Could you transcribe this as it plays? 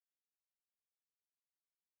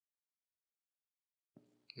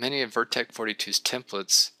Many of Vertec 42's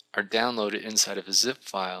templates are downloaded inside of a zip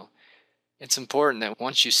file. It's important that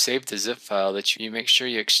once you save the zip file that you make sure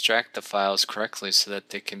you extract the files correctly so that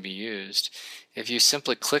they can be used. If you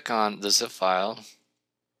simply click on the zip file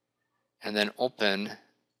and then open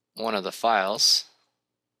one of the files,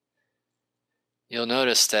 you'll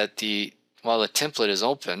notice that while the template is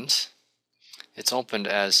opened, it's opened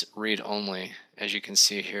as read-only. As you can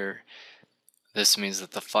see here, this means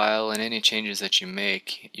that the file and any changes that you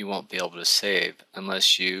make, you won't be able to save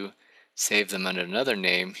unless you save them under another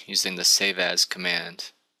name using the save as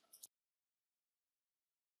command.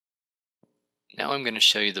 Now I'm going to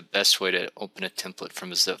show you the best way to open a template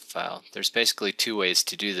from a zip file. There's basically two ways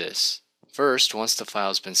to do this. First, once the file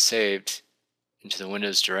has been saved into the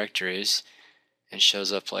Windows directories and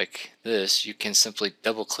shows up like this, you can simply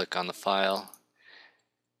double click on the file.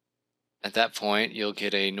 At that point, you'll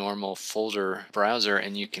get a normal folder browser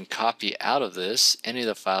and you can copy out of this any of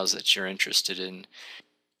the files that you're interested in.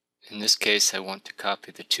 In this case, I want to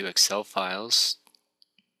copy the two Excel files.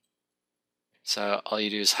 So all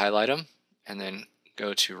you do is highlight them and then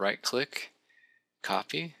go to right click,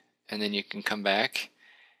 copy, and then you can come back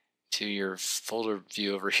to your folder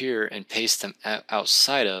view over here and paste them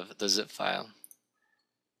outside of the zip file.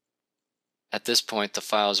 At this point, the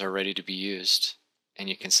files are ready to be used, and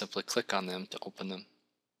you can simply click on them to open them.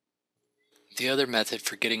 The other method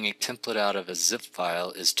for getting a template out of a zip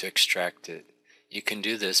file is to extract it. You can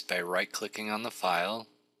do this by right-clicking on the file,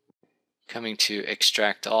 coming to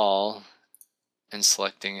Extract All, and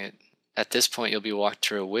selecting it. At this point, you'll be walked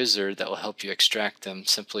through a wizard that will help you extract them.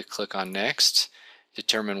 Simply click on Next,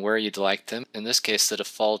 determine where you'd like them. In this case, the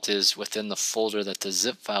default is within the folder that the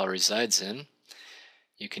zip file resides in.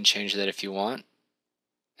 You can change that if you want,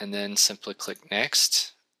 and then simply click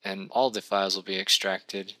Next, and all the files will be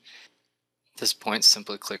extracted. At this point,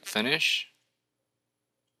 simply click Finish.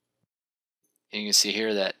 And you can see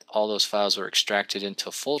here that all those files were extracted into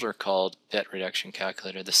a folder called Debt Reduction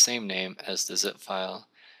Calculator, the same name as the zip file.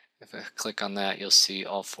 If I click on that, you'll see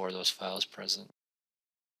all four of those files present.